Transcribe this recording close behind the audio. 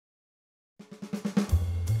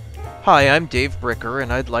Hi, I'm Dave Bricker,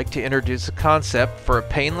 and I'd like to introduce a concept for a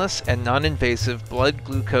painless and non-invasive blood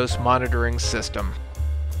glucose monitoring system.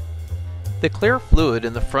 The clear fluid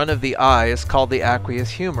in the front of the eye is called the aqueous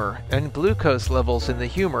humor, and glucose levels in the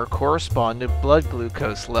humor correspond to blood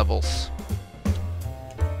glucose levels.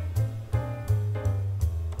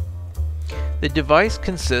 The device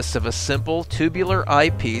consists of a simple tubular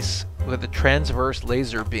eyepiece with a transverse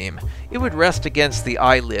laser beam. It would rest against the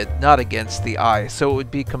eyelid, not against the eye, so it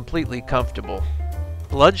would be completely comfortable.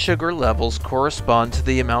 Blood sugar levels correspond to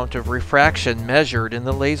the amount of refraction measured in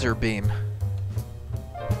the laser beam.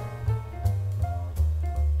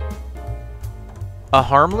 A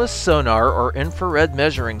harmless sonar or infrared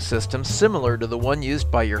measuring system similar to the one used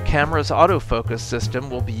by your camera's autofocus system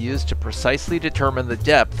will be used to precisely determine the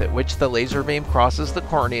depth at which the laser beam crosses the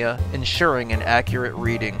cornea, ensuring an accurate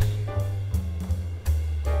reading.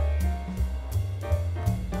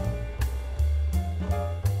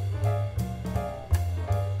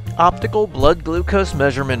 Optical blood glucose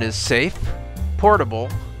measurement is safe, portable,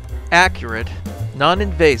 accurate,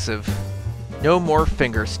 non-invasive, no more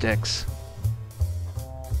finger sticks.